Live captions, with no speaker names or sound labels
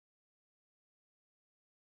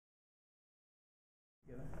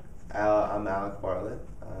I'm Alec Bartlett.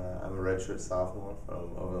 I'm a redshirt sophomore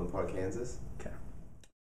from Overland Park, Kansas. Okay.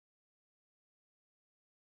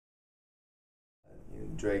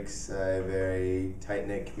 Drake's a very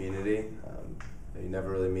tight-knit community. You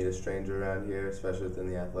never really meet a stranger around here, especially within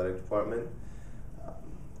the athletic department.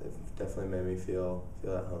 They've definitely made me feel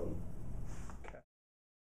at home. Okay.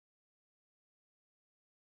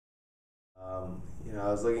 I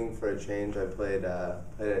was looking for a change. I played at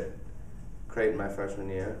Creighton my freshman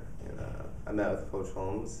year, and I met with Coach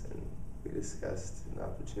Holmes, and we discussed an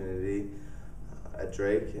opportunity at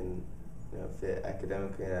Drake, and fit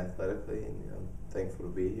academically and athletically, and I'm thankful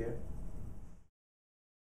to be here.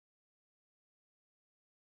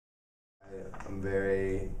 I'm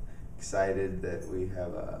very excited that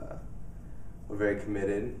we're very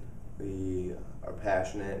committed. We are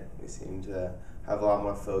passionate. We seem to have a lot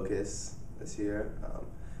more focus this year,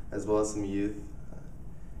 as well as some youth.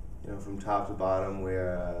 From top to bottom,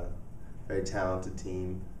 we're a very talented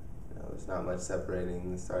team. There's not much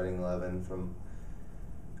separating the starting 11 from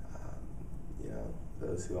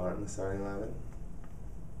those who aren't in the starting 11.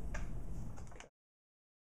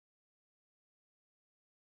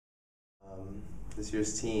 This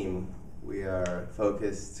year's team, we are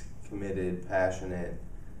focused, committed, passionate,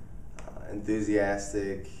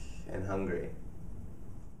 enthusiastic, and hungry.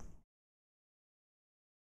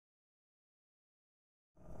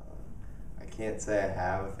 I can't say I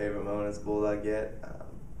have a favorite moment as Bulldog yet.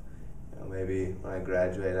 Maybe when I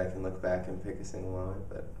graduate I can look back and pick a single moment,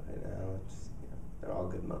 but right now they're all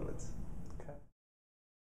good moments. Okay.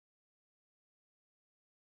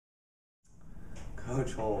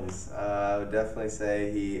 Coach Holmes, I would definitely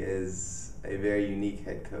say he is a very unique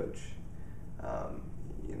head coach.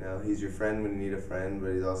 He's your friend when you need a friend,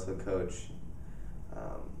 but he's also a coach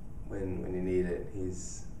when you need it.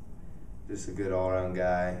 He's just a good all-around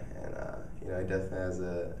guy, and he definitely has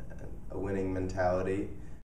a winning mentality.